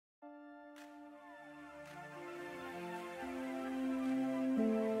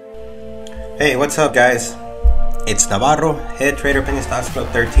Hey, what's up guys? It's Navarro, head trader Penny Stocks Club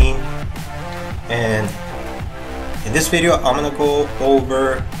 13, and in this video I'm gonna go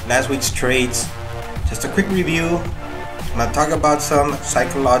over last week's trades. Just a quick review. I'm gonna talk about some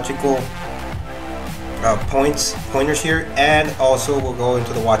psychological pointers here, and also we'll go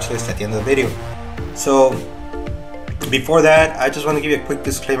into the watch list at the end of the video. So before that, I just want to give you a quick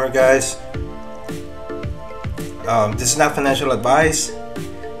disclaimer, guys. This is not financial advice.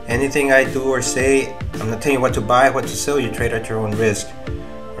 Anything I do or say, I'm not telling you what to buy, what to sell. You trade at your own risk,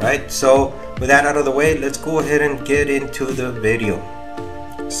 right? So with that out of the way, let's go ahead and get into the video.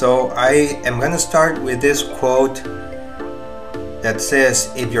 So I am gonna start with this quote that says,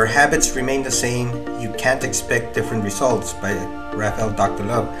 "If your habits remain the same, you can't expect different results," by Raphael Dr.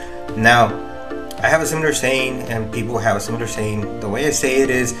 Love. Now, I have a similar saying, and people have a similar saying. The way I say it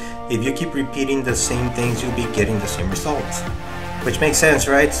is, if you keep repeating the same things, you'll be getting the same results. Which makes sense,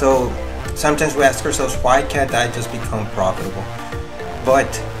 right? So sometimes we ask ourselves, why can't I just become profitable?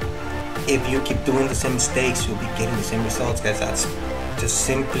 But if you keep doing the same mistakes, you'll be getting the same results, guys. That's just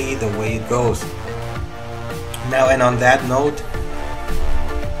simply the way it goes. Now, and on that note,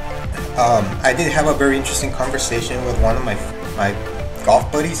 I did have a very interesting conversation with one of my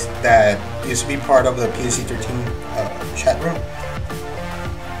golf buddies that used to be part of the PSC 13 chat room.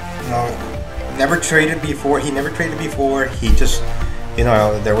 Never traded before. He never traded before. He just,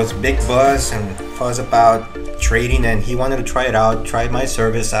 there was big buzz and fuzz about trading, and he wanted to try it out, try my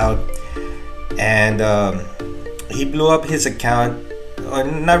service out, and he blew up his account.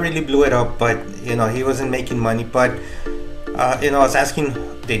 Not really blew it up, but he wasn't making money. But I was asking,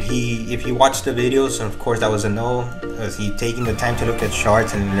 if he watched the videos, and of course that was a no. Was he taking the time to look at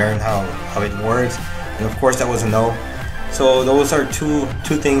charts and learn how it works? And of course that was a no. So those are two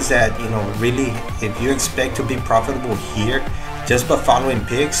things that, really, if you expect to be profitable here just by following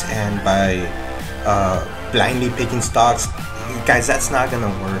picks and by blindly picking stocks, guys, that's not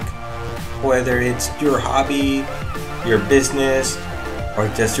gonna work. Whether it's your hobby, your business, or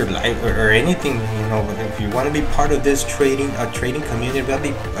just your life, or anything, if you want to be part of this trading community, you want to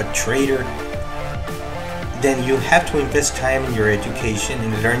be a trader, then you have to invest time in your education,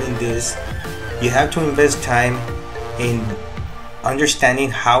 in learning this. You have to invest time in understanding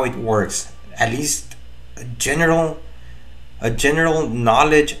how it works, at least a general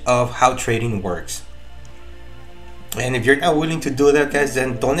knowledge of how trading works. And if you're not willing to do that, guys,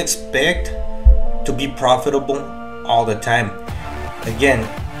 then don't expect to be profitable all the time. Again,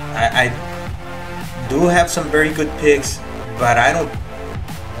 I do have some very good picks, but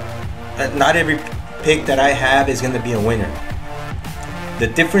not every pick that I have is going to be a winner. The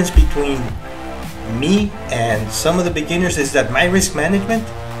difference between me and some of the beginners is that my risk management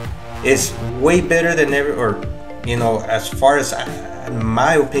is way better than as far as in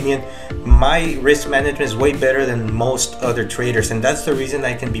my opinion, my risk management is way better than most other traders, and that's the reason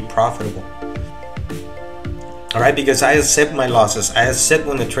I can be profitable. Alright, because I accept my losses. I accept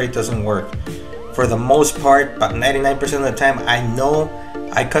when the trade doesn't work. For the most part, about 99% of the time, I know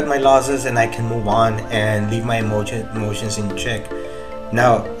I cut my losses and I can move on and leave my emotions in check.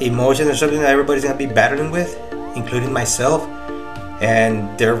 Now, emotions are something that everybody's gonna be battling with, including myself,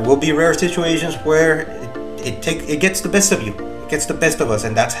 and there will be rare situations where it gets the best of you. It gets the best of us,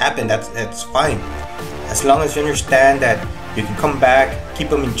 and that's happened. That's fine, as long as you understand that you can come back, keep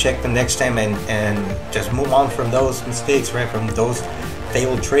them in check the next time, and just move on from those mistakes, right? From those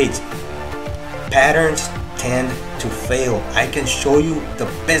failed trades. Patterns tend to fail. I can show you the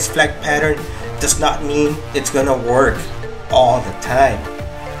best flag pattern, does not mean it's gonna work all the time.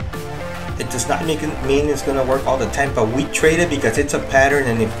 It does not mean it's gonna work all the time, but we trade it because it's a pattern,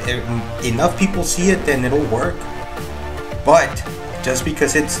 and if enough people see it, then it'll work. But just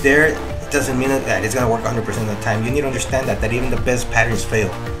because it's there, it doesn't mean that it's gonna work 100% of the time. You need to understand that even the best patterns fail.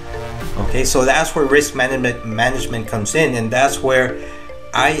 Okay, so that's where risk management comes in, and that's where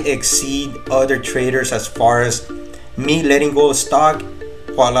I exceed other traders as far as me letting go of stock,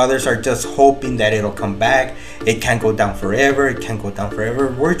 while others are just hoping that it'll come back. It can't go down forever. It can't go down forever.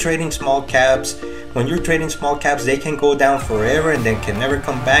 We're trading small caps. When you're trading small caps, they can go down forever and then can never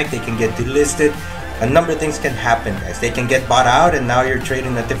come back. They can get delisted. A number of things can happen, guys. They can get bought out, and now you're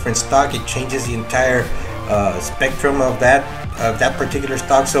trading a different stock. It changes the entire spectrum of that particular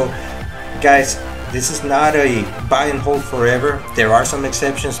stock. So, guys, this is not a buy and hold forever. There are some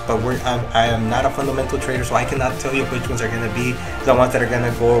exceptions, but I am not a fundamental trader, so I cannot tell you which ones are going to be the ones that are going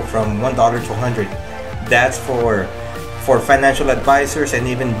to go from $1 to 100. That's for financial advisors, and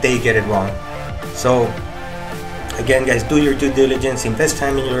even they get it wrong. So Again, guys, do your due diligence, invest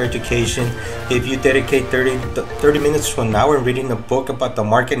time in your education. If you dedicate 30 minutes to an hour reading a book about the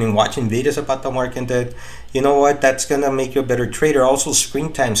market and watching videos about the market, that, you know what, that's gonna make you a better trader. Also,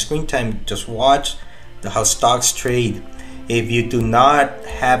 screen time, just watch how stocks trade. If you do not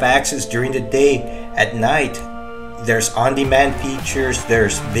have access during the day, at night, there's on-demand features,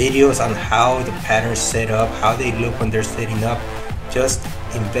 there's videos on how the patterns set up, how they look when they're setting up. Just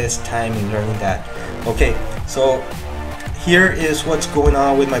invest time in learning that. Okay, so here is what's going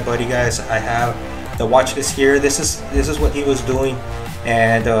on with my buddy, guys. I have the watch list here. This is what he was doing,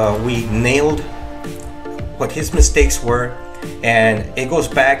 and we nailed what his mistakes were, and it goes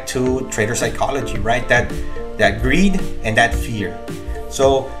back to trader psychology, right? That greed and that fear.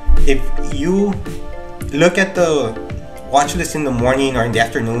 So if you look at the watch list in the morning or in the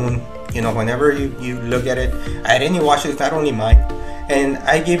afternoon, you know, whenever you look at it, at any watch list, not only mine, and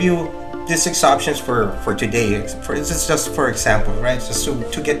I give you these 6 options for today. This is just for example, right? Just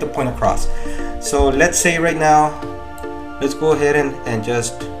to get the point across. So let's say right now, let's go ahead and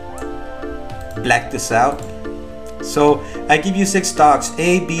just black this out. So I give you 6 stocks,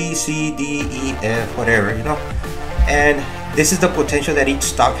 A, B, C, D, E, F, whatever, you know, and this is the potential that each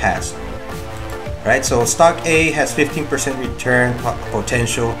stock has, right? So stock A has 15% return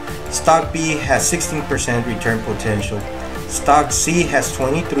potential, stock B has 16% return potential, stock C has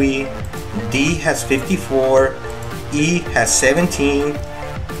 23, D has 54, E has 17,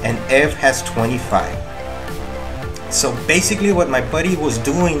 and F has 25. So basically what my buddy was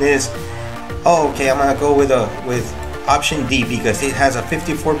doing is, oh, okay, I'm gonna go with option D because it has a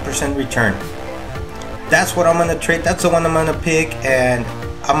 54% return. That's what I'm gonna trade. That's the one I'm gonna pick, and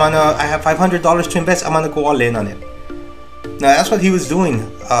I have $500 to invest. I'm gonna go all in on it. Now that's what he was doing.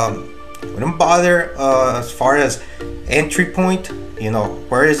 Wouldn't bother as far as entry point. You know,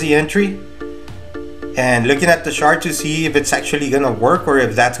 where is the entry? And looking at the chart to see if it's actually gonna work or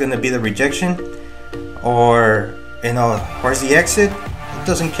if that's gonna be the rejection, or, you know, where's the exit? It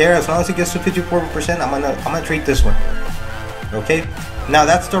doesn't care. As long as it gets to 54%, I'm gonna trade this one. Okay. Now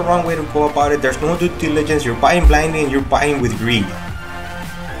that's the wrong way to go about it. There's no due diligence. You're buying blindly and you're buying with greed.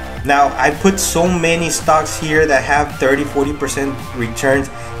 Now I put so many stocks here that have 30-40% returns,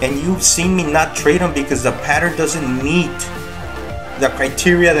 and you've seen me not trade them because the pattern doesn't meet the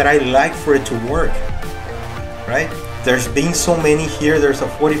criteria that I like for it to work, right? There's been so many here. There's a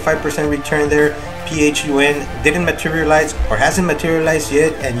 45% return there. PHUN didn't materialize or hasn't materialized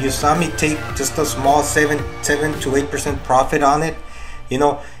yet, and you saw me take just a small 7 to 8% profit on it, you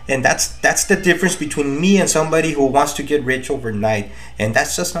know. And that's the difference between me and somebody who wants to get rich overnight, and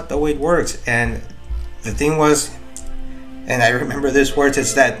that's just not the way it works. And the thing was, and I remember this words,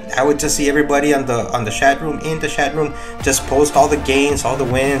 is that I would just see everybody in the chat room just post all the gains, all the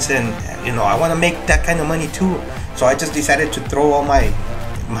wins, and, you know, I want to make that kind of money too. So I just decided to throw all my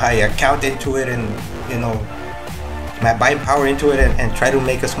account into it, and, you know, my buying power into it, and try to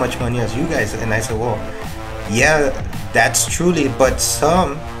make as much money as you guys. And I said, well, yeah, that's truly, but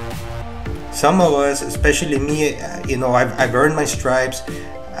some of us, especially me, you know, I've earned my stripes.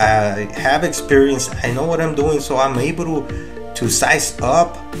 I have experience. I know what I'm doing, so I'm able to size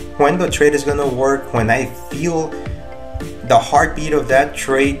up when the trade is gonna work, when I feel the heartbeat of that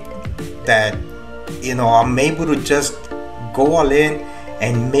trade, that, you know, I'm able to just go all in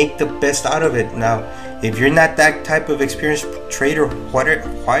and make the best out of it. Now, if you're not that type of experienced trader,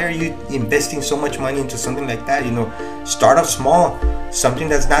 why are you investing so much money into something like that? You know, start off small, something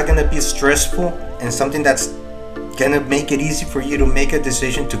that's not gonna be stressful, and something that's gonna make it easy for you to make a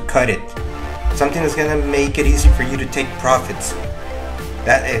decision to cut it. Something that's gonna make it easy for you to take profits.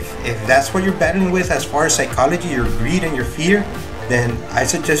 That if that's what you're battling with as far as psychology, your greed and your fear, then I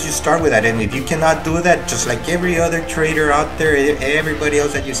suggest you start with that. And if you cannot do that, just like every other trader out there, everybody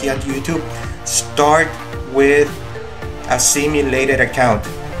else that you see on YouTube, start with a simulated account.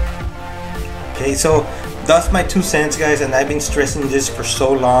 Okay, so that's my 2 cents, guys, and I've been stressing this for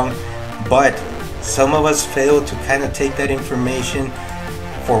so long, but some of us fail to kind of take that information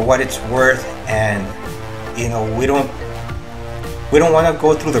for what it's worth, and, you know, we don't want to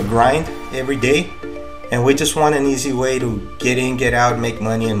go through the grind every day, and we just want an easy way to get in, get out, make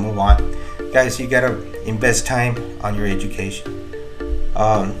money, and move on. Guys, you gotta invest time on your education.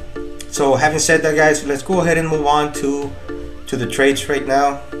 So having said that, guys, let's go ahead and move on to the trades right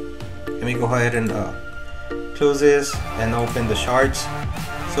now. Let me go ahead and close this and open the charts.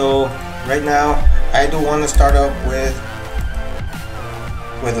 So right now I do want to start up with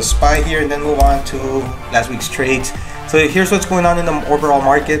a SPY here, and then move on to last week's trades. So here's what's going on in the overall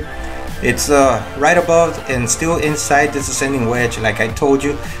market. It's right above and still inside this ascending wedge. Like I told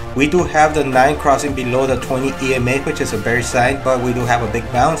you, we do have the 9 crossing below the 20 EMA, which is a bearish sign, but we do have a big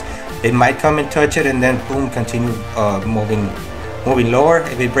bounce. It might come and touch it and then boom, continue moving lower.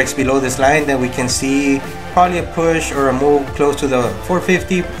 If it breaks below this line, then we can see probably a push or a move close to the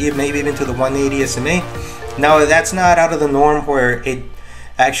 450, maybe even to the 180 SMA. Now that's not out of the norm where it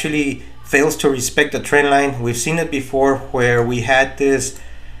actually fails to respect the trend line. We've seen it before where we had this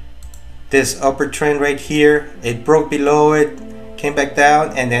upper trend right here. It broke below it, came back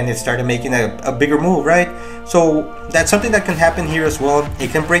down, and then it started making a bigger move, right? So that's something that can happen here as well.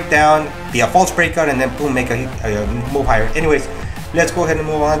 It can break down, be a false breakout, and then boom, make a move higher. Anyways, let's go ahead and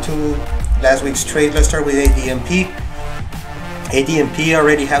move on to last week's trade. Let's start with ADMP. ADMP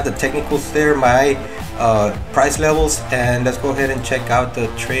already have the technicals there, my price levels, and let's go ahead and check out the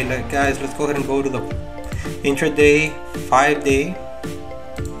trade, guys. Let's go ahead and go to the intraday 5-day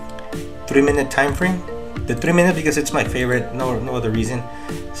 3-minute time frame. The 3-minute because it's my favorite, no other reason.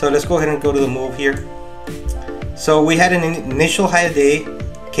 So let's go ahead and go to the move here. So we had an initial high day,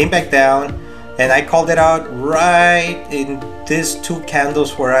 came back down, and I called it out right in these 2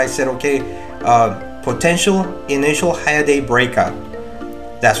 candles where I said, okay, potential initial high day breakout.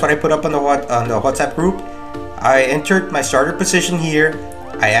 That's what I put up on the WhatsApp group. I entered my starter position here,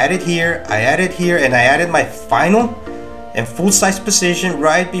 I added here, and I added my final and full size position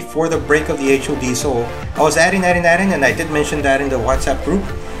right before the break of the HOD. So I was adding, and I did mention that in the WhatsApp group.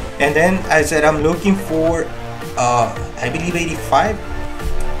 And then I said I'm looking for I believe 85.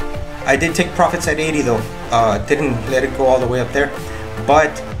 I did take profits at 80 though. Didn't let it go all the way up there,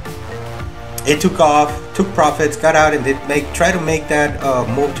 but it took off, took profits, got out, and did try to make that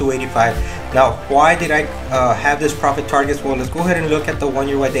move to 85. Now, why did I have this profit targets? Well, let's go ahead and look at the 1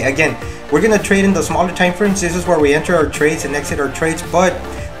 year wide day. Again, we're gonna trade in the smaller time frames. This is where we enter our trades and exit our trades, but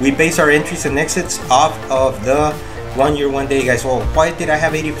we base our entries and exits off of the 1 year 1 day, guys. Well, why did I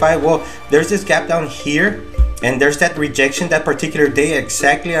have 85? Well, there's this gap down here, and there's that rejection that particular day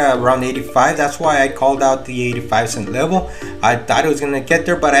exactly around 85. That's why I called out the 85-cent level. I thought it was gonna get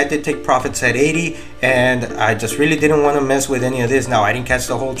there, but I did take profits at 80, and I just really didn't want to mess with any of this. Now, I didn't catch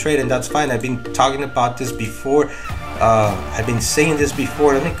the whole trade, and that's fine. I've been talking about this before. I've been saying this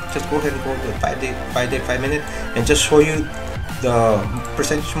before. Let me just go ahead and go to the 5-day 5-minute and just show you the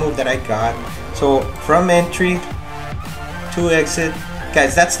percentage move that I got. So from entry to exit,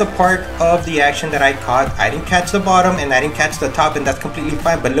 guys, that's the part of the action that I caught. I didn't catch the bottom and I didn't catch the top, and that's completely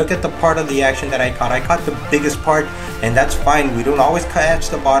fine. But look at the part of the action that I caught. I caught the biggest part, and that's fine. We don't always catch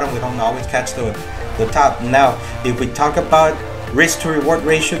the bottom, we don't always catch the top. Now, if we talk about risk to reward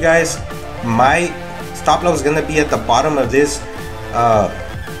ratio, guys, my stop loss is gonna be at the bottom of this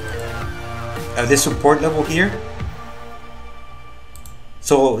support level here.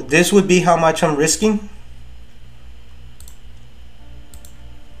 So this would be how much I'm risking.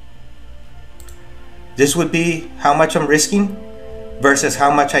 This would be how much I'm risking versus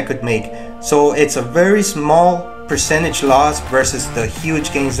how much I could make. So it's a very small percentage loss versus the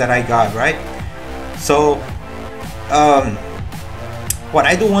huge gains that I got, right? So what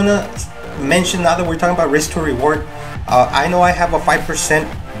I do want to mention now that we're talking about risk to reward, I know I have a 5%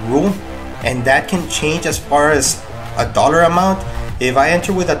 rule, and that can change as far as a dollar amount. If I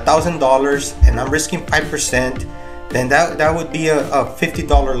enter with $1,000 and I'm risking 5%, then that would be a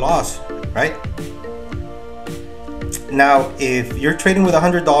 $50 loss, right? Now, if you're trading with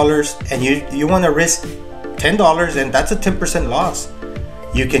 $100 and you want to risk $10, and that's a 10% loss.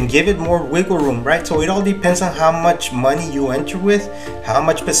 You can give it more wiggle room, right? So it all depends on how much money you enter with, how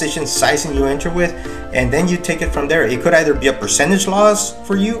much position sizing you enter with, and then you take it from there. It could either be a percentage loss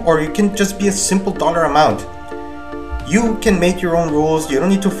for you, or it can just be a simple dollar amount. You can make your own rules. You don't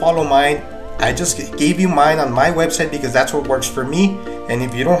need to follow mine. I just gave you mine on my website because that's what works for me. And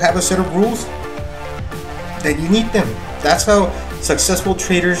if you don't have a set of rules, then you need them. That's how successful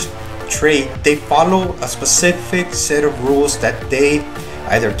traders trade. They follow a specific set of rules that they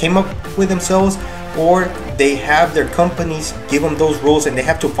either came up with themselves, or they have their companies give them those rules, and they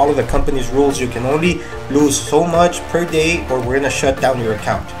have to follow the company's rules. You can only lose so much per day, or we're gonna shut down your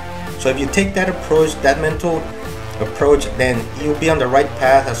account. So if you take that approach, that mental approach, then you'll be on the right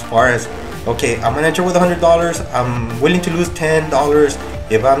path as far as, okay, I'm gonna enter with $100, I'm willing to lose $10.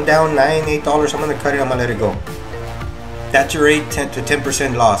 If I'm down $9, $8, I'm gonna cut it, I'm gonna let it go. That's your 8 to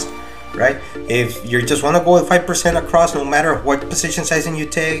 10% loss, right? If you just wanna go with 5% across, no matter what position sizing you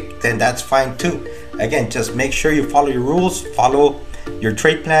take, then that's fine too. Again, just make sure you follow your rules, follow your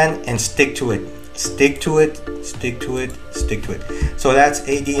trade plan, and stick to it. Stick to it, stick to it, stick to it. So that's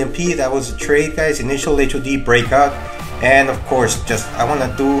ADMP. That was a trade, guys. Initial HOD breakout. And of course, just I want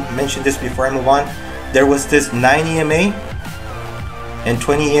to mention this before I move on. There was this 9 EMA and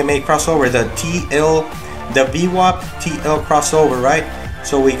 20 EMA crossover, the VWAP TL crossover, right?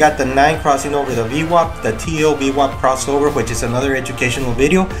 So we got the 9 crossing over the VWAP, the TL VWAP crossover, which is another educational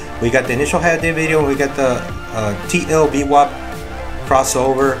video. We got the initial high day video, and we got the TL VWAP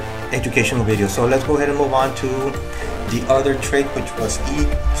crossover educational video. So let's go ahead and move on to the other trade, which was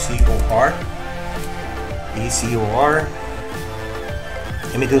ECOR.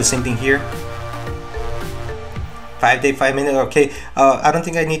 Let me do the same thing here. 5 day, 5 minute. Okay, I don't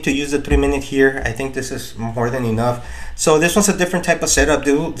think I need to use the 3 minute here. I think this is more than enough. So this was a different type of setup,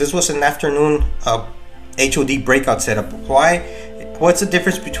 dude. This was an afternoon HOD breakout setup. Why? What's the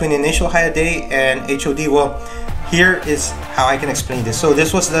difference between initial high a day and HOD? Well, here is how I can explain this. So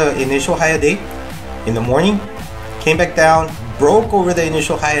this was the initial high a day in the morning, came back down, broke over the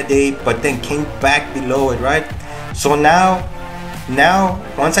initial high a day, but then came back below it, right? So now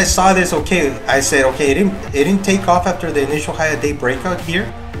once I saw this, okay, I said, okay, it didn't take off after the initial high a day breakout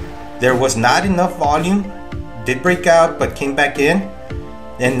here. There was not enough volume, did break out but came back in,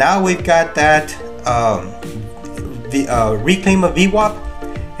 and now we've got that reclaim of VWAP,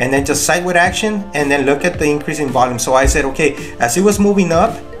 and then just sideward action, and then look at the increase in volume. So I said, okay, as it was moving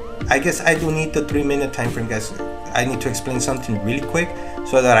up, I guess I do need the 3 minute time frame, guys. I need to explain something really quick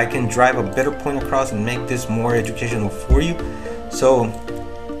so that I can drive a better point across and make this more educational for you. So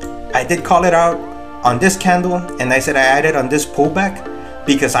I did call it out on this candle, and I said I added on this pullback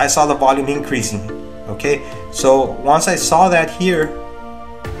because I saw the volume increasing. Okay, so once I saw that here,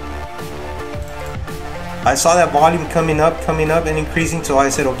 I saw that volume coming up and increasing. So I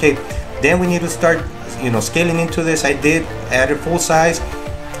said, okay, then we need to start, scaling into this. I did add full size,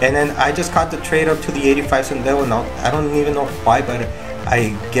 and then I just caught the trade up to the 85 cent level. Now I don't even know why, but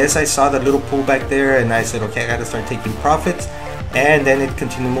I guess I saw the little pullback there, and I said, okay, I gotta start taking profits. And then it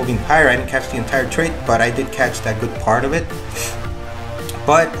continued moving higher. I didn't catch the entire trade, but I did catch that good part of it.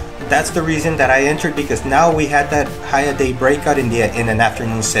 But that's the reason that I entered, because now we had that high a day breakout in an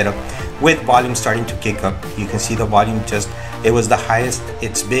afternoon setup with volume starting to kick up. You can see the volume it was the highest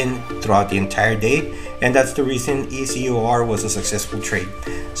it's been throughout the entire day, and that's the reason ECOR was a successful trade.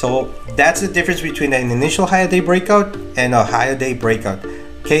 So that's the difference between an initial high a day breakout and a high a day breakout.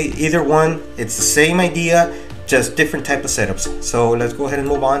 Okay, either one, it's the same idea, just different type of setups. So let's go ahead and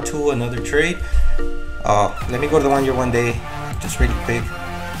move on to another trade. Let me go to the 1 year 1 day just really quick.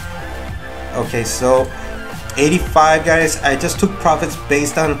 Okay, so 85, guys. I just took profits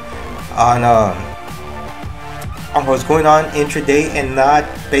based on what's going on intraday and not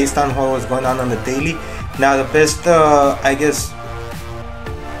based on what was going on the daily. Now the best I guess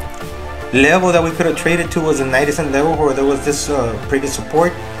level that we could have traded to was a 90 cent level where there was this previous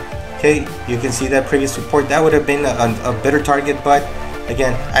support. Okay, you can see that previous support. That would have been a better target, but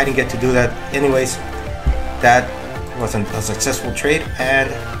again, I didn't get to do that. Anyways, that wasn't a successful trade,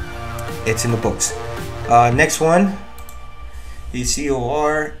 and it's in the books. Next one,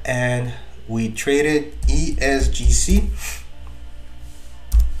 ECOR, and we traded ESGC.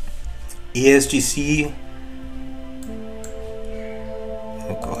 ESGC,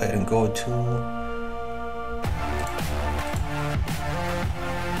 we'll go ahead and go to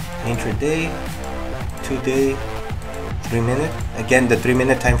intraday, 2 day, 3 minute. Again, the 3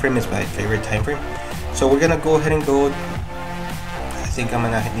 minute time frame is my favorite time frame. So we're gonna go ahead and go. I think I'm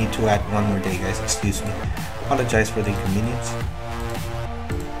gonna need to add 1 more day, guys. Excuse me. Apologize for the inconvenience.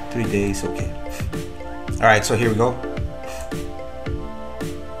 3 days, okay. All right, so here we go.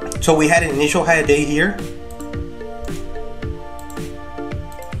 So we had an initial high a day here.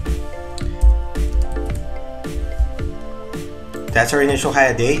 That's our initial high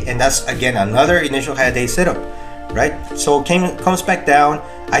a day, and that's again another initial high a day setup, right? So comes back down.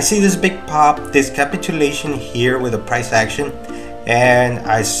 I see this big pop, this capitulation here with a price action, and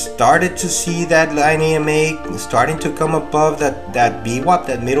I started to see that line EMA starting to come above that VWAP,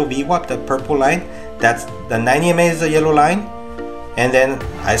 that middle VWAP, that purple line. That's the 9 EMA is the yellow line, and then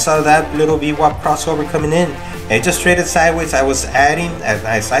I saw that little VWAP crossover coming in. And it just traded sideways. I was adding,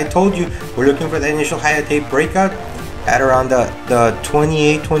 as I told you, we're looking for the initial high a day breakout at around the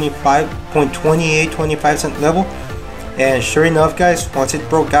 28.25 cent level, and sure enough, guys, once it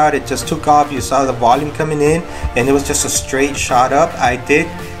broke out, it just took off. You saw the volume coming in, and it was just a straight shot up. I did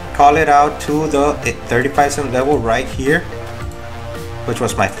call it out to the 35 cent level right here, which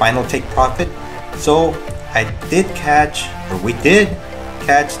was my final take profit. So I did catch, or we did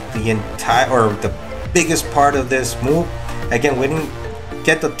catch the entire, or the biggest part of this move. Again, we didn't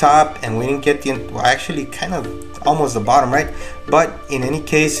get the top, and we didn't get the, well, actually kind of almost the bottom, right? But in any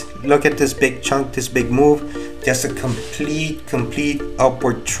case, look at this big chunk, this big move, just a complete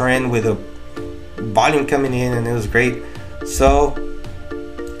upward trend with a volume coming in, and it was great. So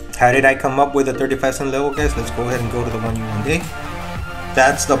how did I come up with a 35 cent level, guys? Let's go ahead and go to the 1 year 1 day.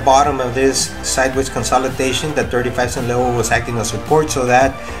 That's the bottom of this sideways consolidation. The 35 cent level was acting as support, so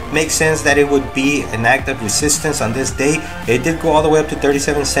that makes sense that it would be an active resistance on this day. It did go all the way up to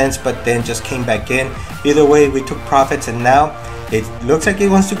 37 cents, but then just came back in. Either way, we took profits, and now it looks like it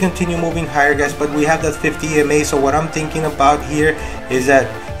wants to continue moving higher, guys, but we have that 50 EMA. So what I'm thinking about here is that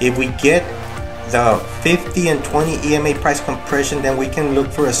if we get the 50 and 20 EMA price compression, then we can look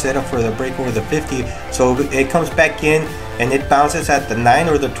for a setup for the break over the 50. So it comes back in and it bounces at the 9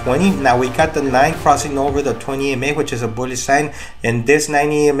 or the 20. Now we got the 9 crossing over the 20 EMA, which is a bullish sign, and this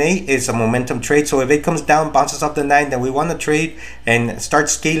 9 EMA is a momentum trade. So if it comes down, bounces off the 9, then we want to trade and start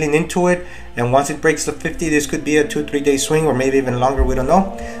scaling into it. And once it breaks the 50, this could be a 2-3 day swing, or maybe even longer, we don't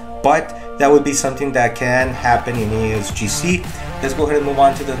know, but that would be something that can happen in ASGC. Let's go ahead and move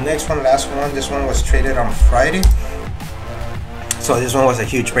on to the next one, last one. This one was traded on Friday, so this one was a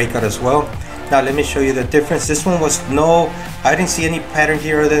huge breakout as well. Now let me show you the difference. This one was I didn't see any pattern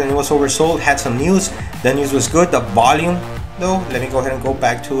here other than it was oversold, had some news. The news was good. The volume though, let me go ahead and go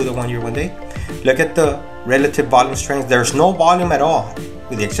back to the 1 year 1 day. Look at the relative volume strength. There's no volume at all,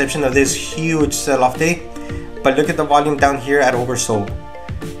 with the exception of this huge sell-off day. But look at the volume down here at oversold.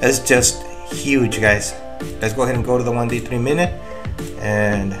 It's just huge, guys. Let's go ahead and go to the 1 day 3 minute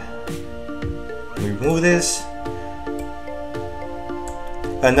and remove this.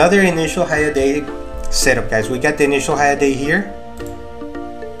 Another initial higher day setup, guys. We got the initial higher day here.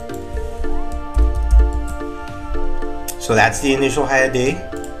 So that's the initial higher day.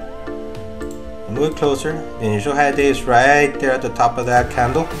 Move it closer. The initial higher day is right there at the top of that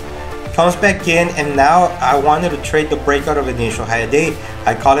candle. Comes back in, and now I wanted to trade the breakout of initial higher day.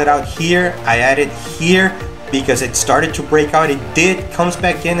 I call it out here. I added here because it started to break out. It did, comes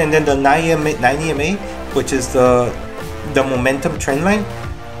back in, and then the 9 EMA, which is the momentum trend line,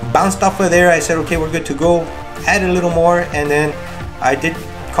 bounced off of there. I said, okay, we're good to go. Add a little more, and then I did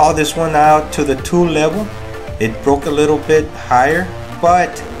call this one out to the 2 level. It broke a little bit higher,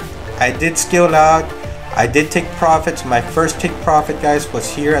 but I did scale out. I did take profits. My first take profit, guys,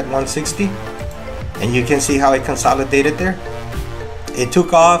 was here at 160, and you can see how it consolidated there. It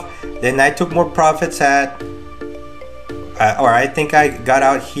took off, then I took more profits at I think I got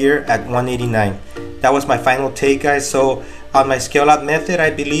out here at 189. That was my final take, guys. So on my scale out method,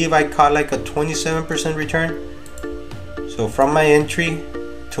 I believe I caught like a 27% return. So from my entry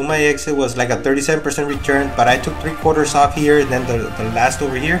to my exit was like a 37% return, but I took 3/4 off here, and then the last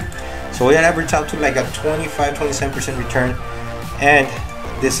over here. So it averaged out to like a 25-27% return, and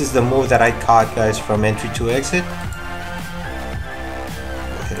this is the move that I caught, guys, from entry to exit. Go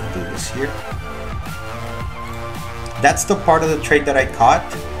ahead and do this here. That's the part of the trade that I caught,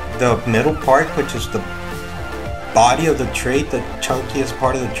 the middle part, which is the body of the trade, the chunkiest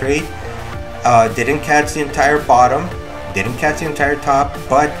part of the trade. Didn't catch the entire bottom, didn't catch the entire top,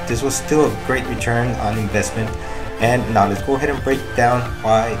 but this was still a great return on investment. And now let's go ahead and break down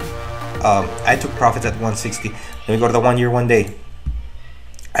why I took profits at 160. Let me go to the 1 year 1 day.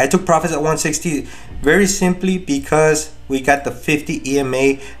 I took profits at 160 very simply because we got the 50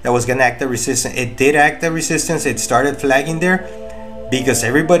 EMA that was gonna act the resistance. It did act the resistance. It started flagging there because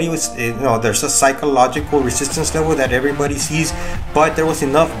everybody was, there's a psychological resistance level that everybody sees, but there was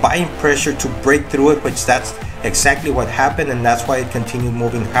enough buying pressure to break through it, which that's exactly what happened, and that's why it continued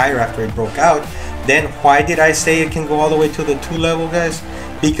moving higher after it broke out. Then why did I say it can go all the way to the 2 level, guys?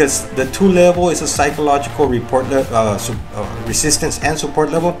 Because the 2 level is a psychological resistance and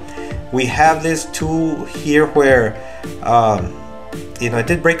support level. We have this 2 here where it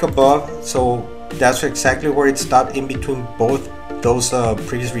did break above, so that's exactly where it stopped, in between both those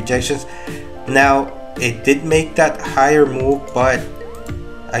previous rejections. Now it did make that higher move, but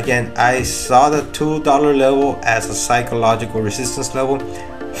again, I saw the $2 level as a psychological resistance level.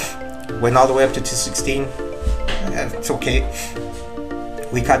 Went all the way up to 216. It's okay.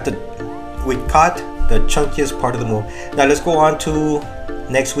 We caught the chunkiest part of the move. Now let's go on to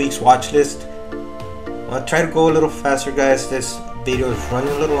next week's watch list. I'll try to go a little faster, guys. This video is running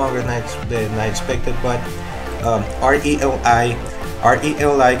a little longer than I expected, but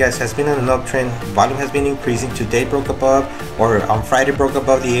RELI, guys, has been on an uptrend. Volume has been increasing. Today broke above, or on Friday broke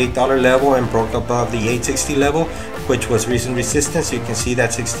above the $8 level and broke above the $8.60 level, which was recent resistance. You can see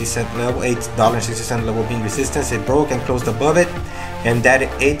that 60-cent level, $8.60 level being resistance. It broke and closed above it, and that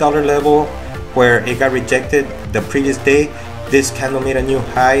 $8 level where it got rejected the previous day, This candle made a new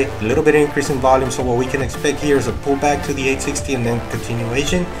high, a little bit of increase in volume. So what we can expect here is a pullback to the 860 and then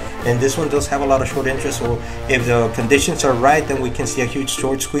continuation. And this one does have a lot of short interest. So if the conditions are right, then we can see a huge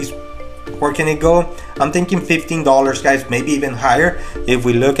short squeeze. Where can it go? I'm thinking $15, guys, maybe even higher. If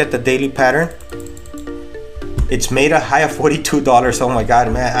we look at the daily pattern, it's made a high of $42. Oh my God,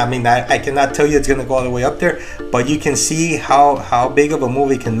 man. I mean, I cannot tell you it's gonna go all the way up there, but you can see how big of a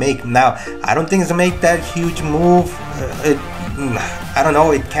move it can make. Now, I don't think it's gonna make that huge move. I don't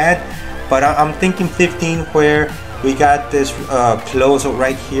know, it can, but I'm thinking 15, where we got this close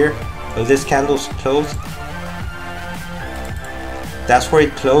right here. So this candle's closed. That's where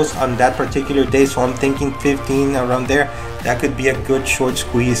it closed on that particular day. So I'm thinking 15 around there. That could be a good short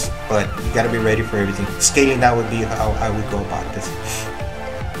squeeze, but you got to be ready for everything. Scaling, that would be how I would go about this.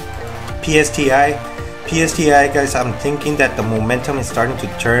 PSTI, guys, I'm thinking that the momentum is starting to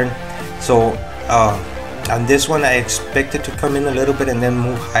turn. So on this one, I expect it to come in a little bit and then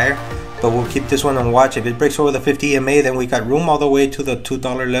move higher, but we'll keep this one on watch. If it breaks over the 50 EMA, then we got room all the way to the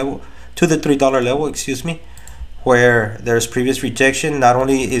 $2 level, to the $3 level, excuse me, where there's previous rejection. Not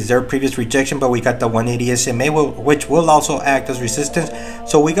only is there previous rejection, but we got the 180 SMA, which will also act as resistance.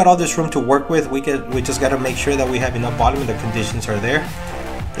 So we got all this room to work with. We just got to make sure that we have enough volume and the conditions are there.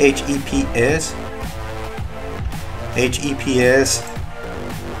 HEPS,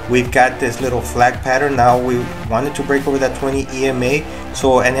 we've got this little flag pattern. Now we wanted to break over that 20 EMA.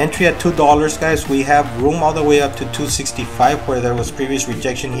 So an entry at $2, guys. We have room all the way up to 265, where there was previous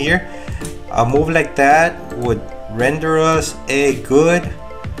rejection here. A move like that would render us a good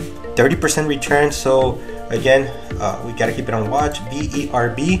 30% return. So again, we got to keep it on watch.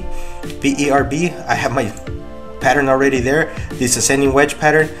 VERB, I have my pattern already there. This ascending wedge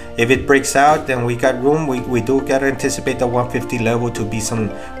pattern. If it breaks out, then we got room. We do got to anticipate the 150 level to be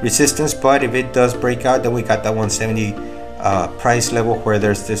some resistance, but if it does break out, then we got that 170 price level where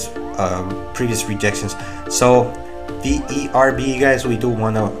there's this previous rejections. So VERB, guys, we do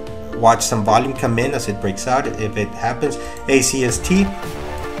want to watch some volume come in as it breaks out if it happens. ACST,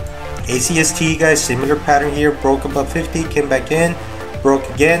 guys, similar pattern here. Broke above 50, came back in, broke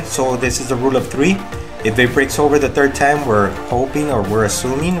again. So this is the rule of 3. If it breaks over the 3rd time, we're hoping, or we're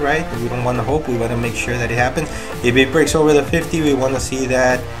assuming, right? We don't want to hope, we want to make sure that it happens. If it breaks over the 50, we want to see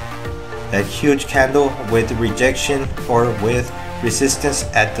that huge candle with rejection or with resistance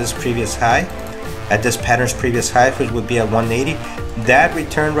at this previous high, at this pattern's previous high, which would be at 180. That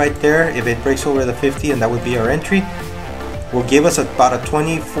return right there, if it breaks over the 50, and that would be our entry, will give us about a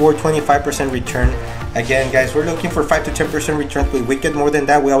 24-25% return. Again, guys, we're looking for 5 to 10% returns. But if we get more than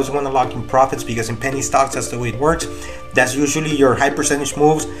that, we always want to lock in profits, because in penny stocks, that's the way it works. That's usually your high percentage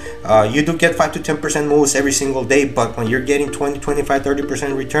moves. You do get 5 to 10% moves every single day, but when you're getting 20, 25,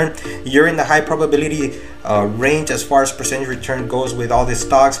 30% return, you're in the high probability range as far as percentage return goes with all these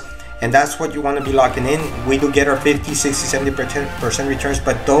stocks. And that's what you want to be locking in. We do get our 50, 60, 70% returns,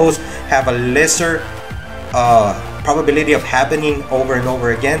 but those have a lesser probability of happening over and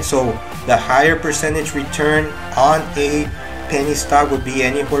over again. So the higher percentage return on a penny stock would be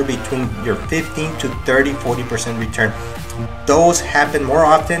anywhere between your 15 to 30, 40% return. Those happen more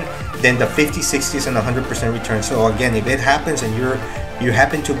often than the 50, 60s, and 100% return. So again, if it happens and you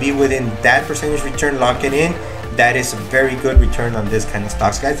happen to be within that percentage return, lock it in. That is a very good return on this kind of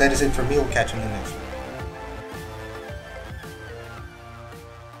stocks. Guys, that is it for me. We'll catch you in the next one.